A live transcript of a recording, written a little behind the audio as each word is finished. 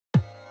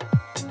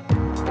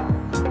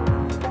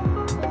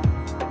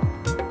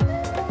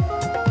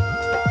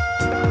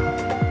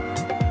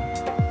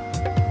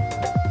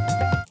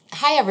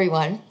Hi,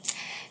 everyone.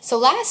 So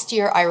last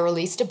year, I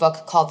released a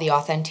book called The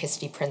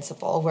Authenticity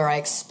Principle, where I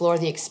explore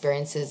the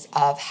experiences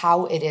of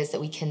how it is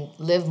that we can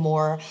live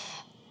more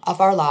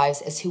of our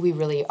lives as who we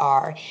really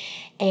are.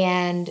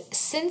 And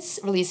since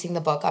releasing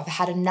the book, I've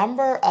had a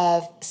number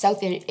of South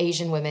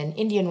Asian women,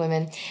 Indian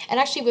women, and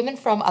actually women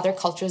from other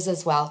cultures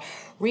as well,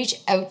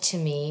 reach out to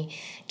me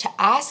to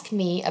ask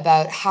me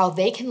about how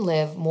they can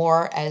live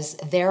more as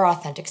their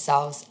authentic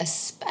selves,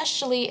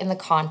 especially in the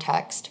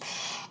context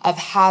of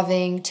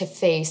having to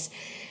face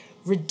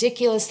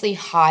ridiculously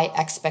high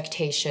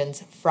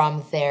expectations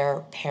from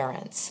their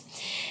parents.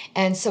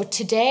 And so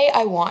today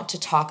I want to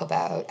talk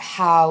about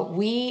how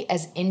we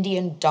as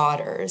Indian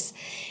daughters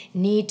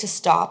need to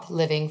stop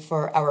living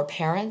for our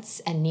parents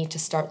and need to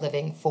start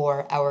living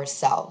for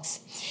ourselves.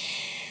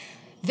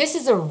 This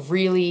is a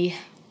really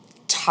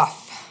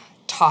tough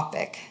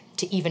topic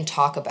to even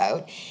talk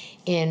about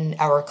in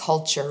our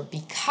culture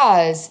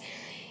because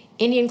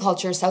Indian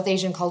culture, South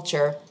Asian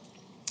culture,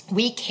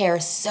 we care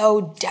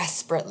so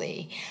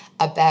desperately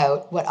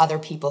about what other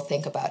people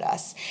think about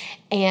us.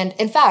 And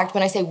in fact,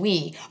 when I say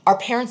we, our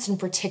parents in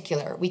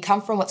particular, we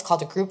come from what's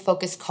called a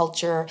group-focused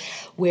culture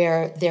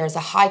where there's a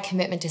high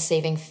commitment to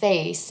saving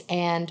face.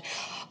 And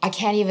I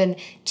can't even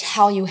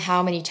tell you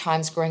how many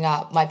times growing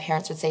up my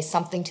parents would say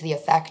something to the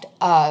effect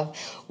of,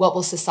 what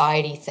will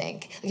society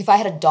think? Like if I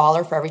had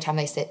 $1 for every time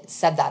they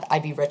said that,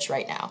 I'd be rich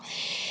right now.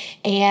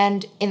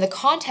 And in the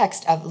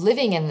context of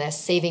living in this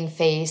saving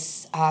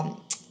face,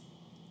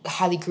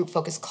 highly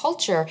group-focused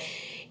culture,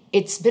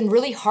 it's been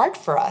really hard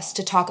for us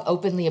to talk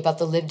openly about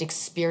the lived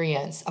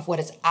experience of what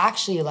it's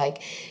actually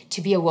like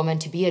to be a woman,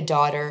 to be a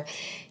daughter,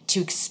 to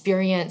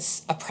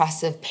experience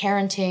oppressive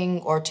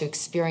parenting, or to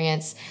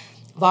experience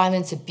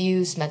violence,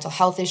 abuse, mental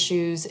health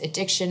issues,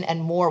 addiction,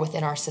 and more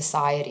within our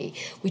society.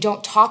 We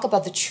don't talk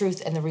about the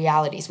truth and the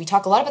realities. We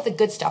talk a lot about the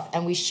good stuff,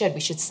 and we should. We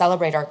should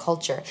celebrate our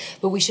culture,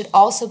 but we should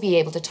also be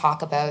able to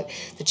talk about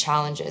the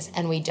challenges,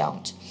 and we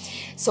don't.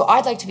 So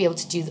I'd like to be able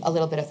to do a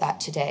little bit of that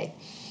today.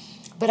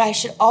 But I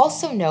should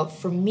also note,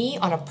 for me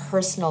on a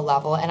personal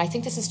level, and I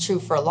think this is true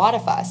for a lot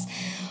of us,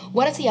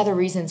 one of the other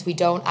reasons we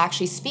don't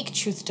actually speak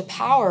truth to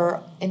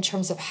power in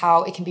terms of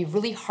how it can be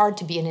really hard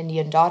to be an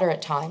Indian daughter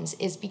at times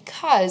is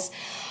because,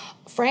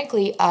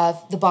 frankly,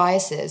 of the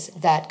biases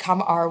that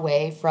come our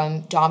way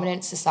from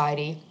dominant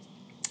society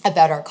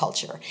about our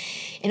culture.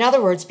 In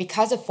other words,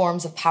 because of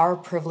forms of power,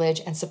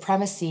 privilege, and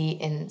supremacy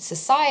in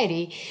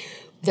society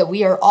that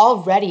we are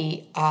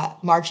already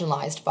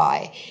marginalized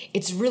by,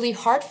 it's really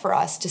hard for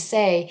us to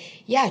say,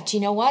 yeah, do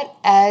you know what?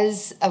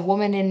 As a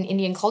woman in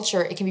Indian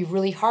culture, it can be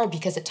really hard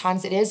because at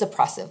times it is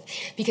oppressive.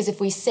 Because if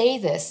we say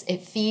this,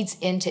 it feeds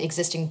into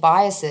existing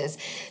biases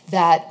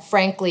that,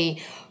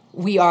 frankly,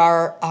 we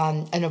are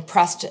an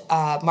oppressed,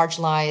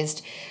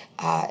 marginalized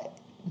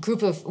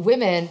group of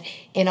women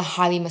in a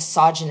highly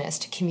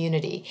misogynist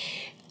community.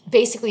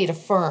 Basically, it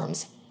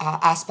affirms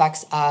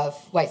aspects of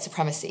white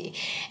supremacy.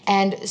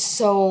 And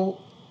so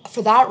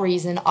for that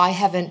reason, I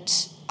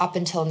haven't, up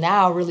until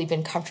now, really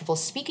been comfortable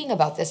speaking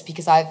about this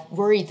because I've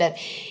worried that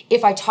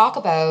if I talk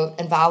about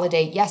and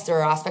validate, yes, there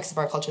are aspects of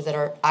our culture that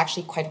are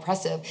actually quite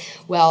oppressive,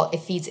 well, it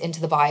feeds into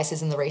the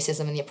biases and the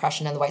racism and the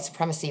oppression and the white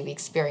supremacy we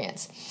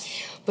experience.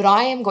 But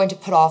I am going to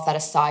put all of that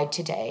aside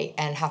today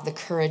and have the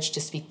courage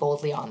to speak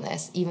boldly on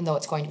this, even though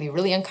it's going to be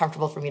really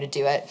uncomfortable for me to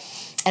do it.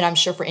 And I'm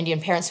sure for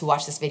Indian parents who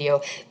watch this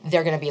video,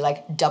 they're going to be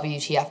like,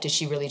 WTF, did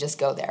she really just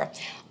go there?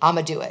 I'm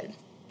going to do it.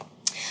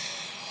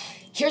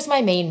 Here's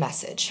my main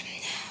message.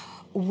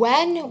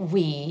 When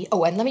we,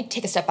 and let me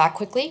take a step back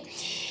quickly.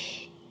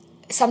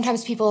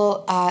 Sometimes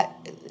people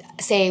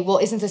say, well,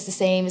 isn't this the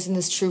same? Isn't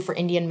this true for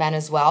Indian men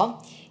as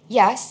well?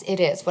 Yes,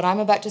 it is. What I'm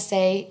about to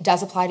say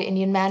does apply to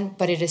Indian men,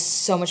 but it is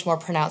so much more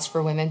pronounced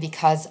for women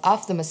because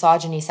of the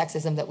misogyny,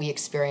 sexism that we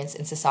experience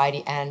in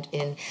society and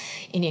in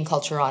Indian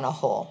culture on a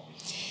whole.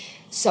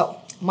 So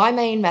my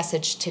main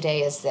message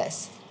today is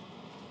this,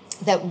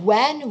 that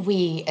when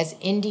we as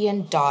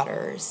Indian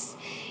daughters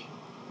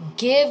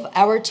give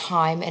our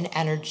time and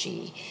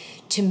energy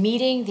to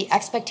meeting the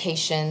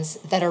expectations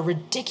that are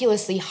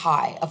ridiculously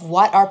high of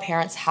what our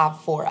parents have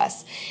for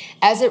us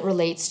as it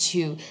relates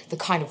to the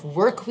kind of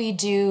work we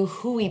do,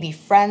 who we be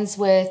friends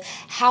with,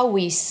 how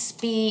we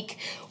speak,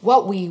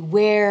 what we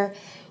wear,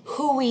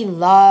 who we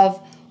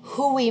love,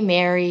 who we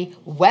marry,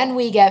 when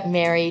we get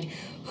married,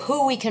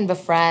 who we can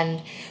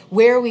befriend,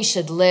 where we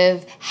should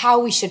live, how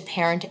we should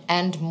parent,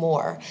 and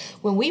more.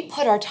 When we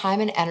put our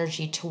time and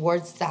energy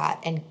towards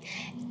that, and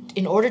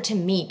in order to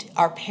meet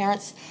our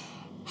parents'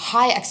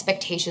 high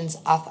expectations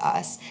of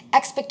us,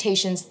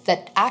 expectations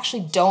that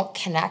actually don't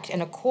connect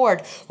and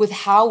accord with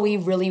how we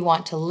really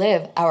want to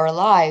live our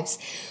lives,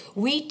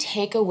 we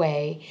take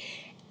away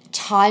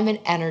time and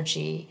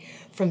energy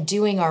from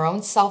doing our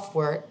own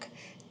self-work,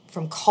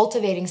 from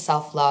cultivating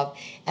self-love,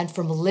 and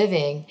from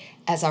living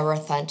as our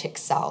authentic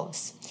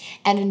selves.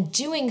 And in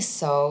doing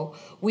so,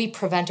 we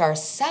prevent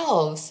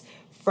ourselves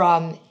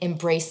from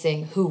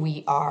embracing who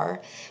we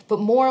are. But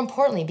more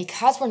importantly,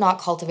 because we're not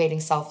cultivating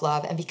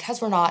self-love and because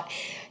we're not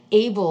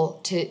able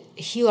to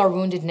heal our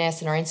woundedness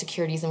and our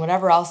insecurities and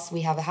whatever else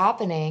we have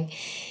happening,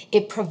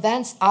 it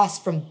prevents us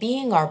from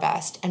being our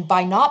best. And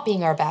by not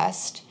being our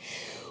best,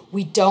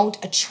 we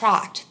don't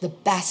attract the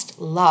best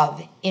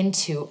love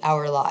into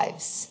our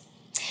lives.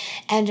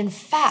 And in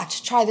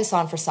fact, try this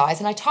on for size,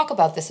 and I talk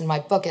about this in my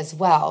book as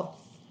well.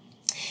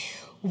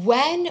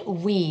 When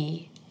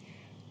we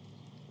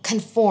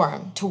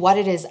conform to what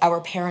it is our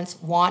parents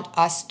want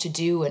us to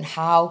do and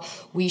how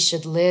we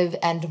should live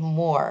and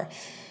more,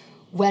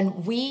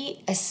 when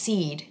we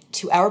accede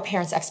to our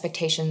parents'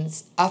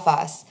 expectations of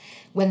us,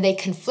 when they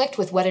conflict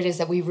with what it is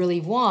that we really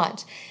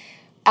want,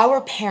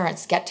 our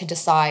parents get to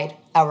decide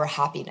our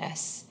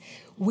happiness.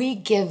 We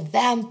give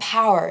them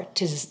power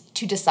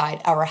to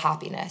decide our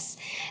happiness.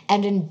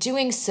 And in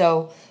doing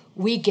so,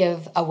 we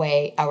give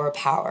away our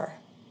power.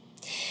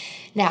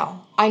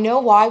 Now, I know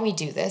why we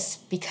do this,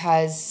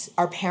 because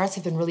our parents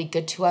have been really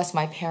good to us.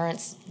 My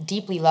parents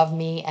deeply love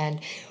me and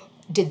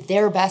did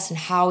their best in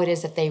how it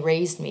is that they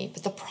raised me.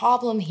 But the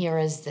problem here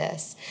is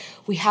this: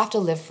 we have to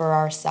live for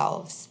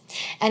ourselves.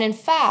 And in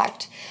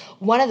fact,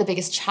 one of the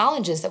biggest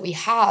challenges that we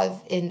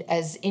have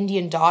as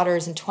Indian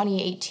daughters in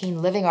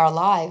 2018 living our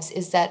lives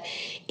is that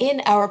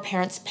in our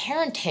parents'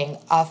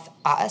 parenting of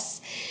us,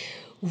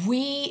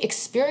 we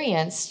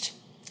experienced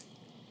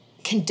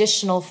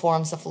conditional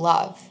forms of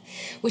love,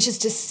 which is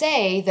to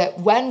say that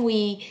when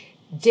we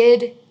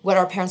did what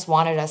our parents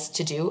wanted us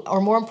to do, or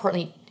more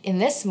importantly, in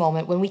this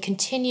moment, when we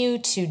continue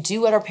to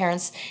do what our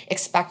parents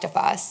expect of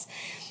us,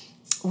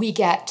 we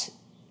get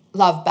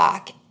love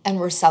back and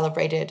we're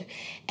celebrated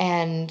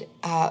and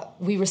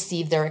we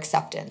receive their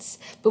acceptance.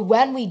 But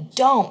when we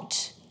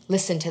don't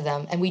listen to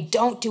them and we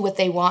don't do what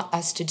they want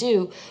us to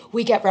do,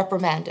 we get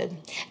reprimanded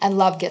and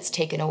love gets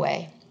taken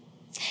away.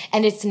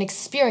 And it's an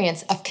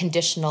experience of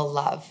conditional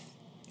love.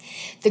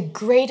 The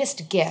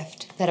greatest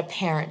gift that a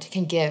parent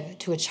can give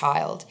to a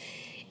child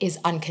is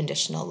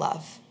unconditional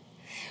love.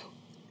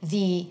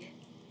 The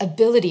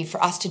ability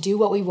for us to do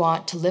what we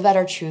want, to live out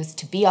our truth,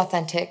 to be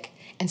authentic,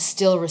 and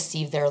still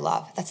receive their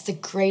love. That's the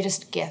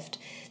greatest gift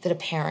that a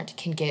parent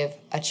can give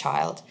a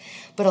child.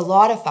 But a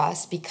lot of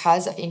us,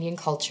 because of Indian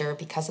culture,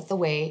 because of the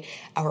way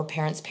our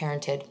parents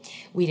parented,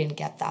 we didn't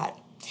get that.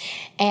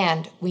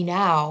 And we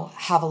now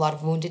have a lot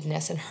of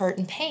woundedness and hurt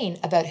and pain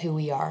about who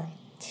we are.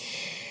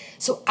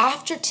 So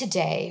after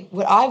today,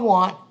 what I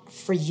want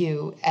for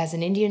you as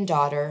an Indian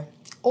daughter,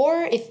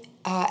 or if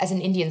as an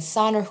Indian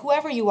son, or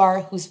whoever you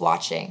are who's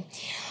watching,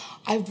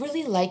 I'd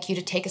really like you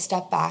to take a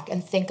step back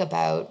and think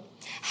about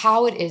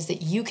how it is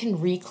that you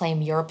can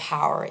reclaim your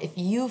power if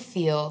you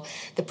feel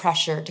the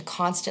pressure to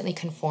constantly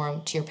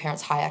conform to your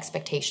parents' high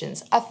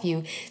expectations of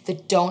you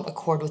that don't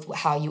accord with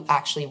how you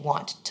actually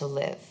want to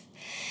live.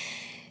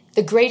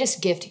 The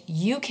greatest gift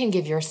you can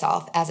give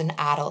yourself as an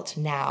adult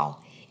now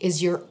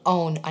is your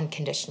own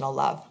unconditional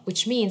love,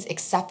 which means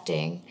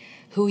accepting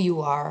who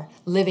you are,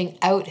 living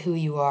out who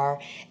you are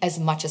as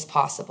much as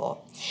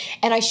possible.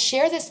 And I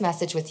share this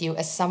message with you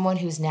as someone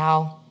who's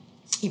now,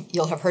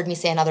 you'll have heard me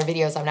say in other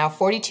videos, I'm now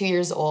 42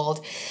 years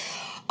old.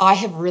 I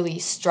have really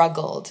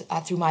struggled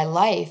through my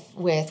life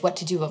with what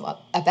to do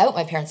about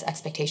my parents'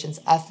 expectations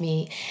of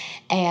me.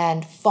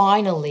 And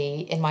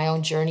finally, in my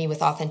own journey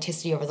with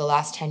authenticity over the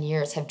last 10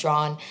 years, have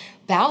drawn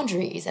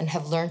boundaries and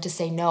have learned to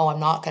say, no, I'm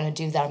not going to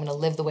do that. I'm going to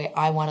live the way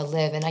I want to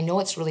live. And I know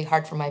it's really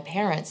hard for my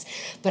parents,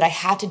 but I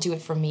had to do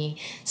it for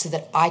me so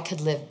that I could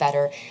live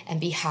better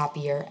and be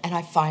happier. And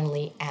I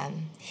finally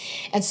am.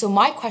 And so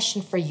my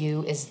question for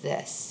you is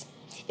this.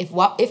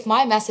 If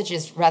my message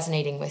is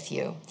resonating with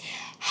you,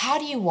 how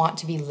do you want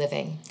to be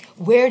living?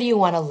 Where do you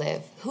want to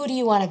live? Who do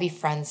you want to be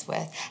friends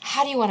with?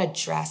 How do you want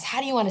to dress? How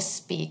do you want to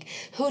speak?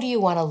 Who do you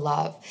want to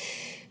love?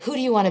 Who do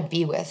you want to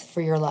be with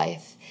for your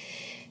life?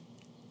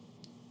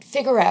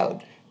 Figure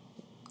out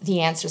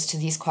the answers to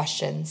these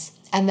questions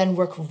and then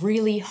work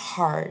really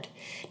hard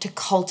to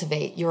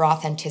cultivate your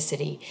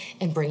authenticity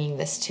in bringing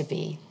this to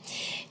be.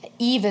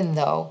 Even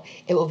though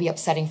it will be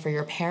upsetting for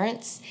your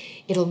parents,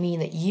 it'll mean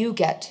that you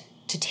get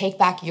to take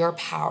back your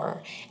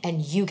power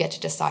and you get to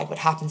decide what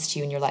happens to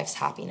you in your life's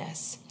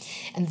happiness.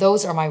 And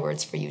those are my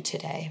words for you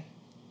today.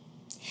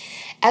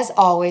 As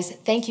always,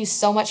 thank you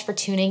so much for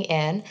tuning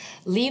in.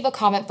 Leave a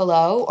comment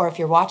below, or if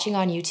you're watching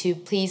on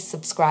YouTube, please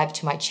subscribe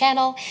to my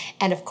channel.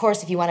 And of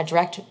course, if you want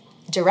to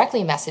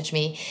directly message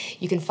me,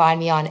 you can find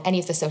me on any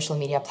of the social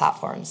media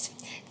platforms.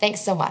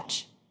 Thanks so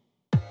much.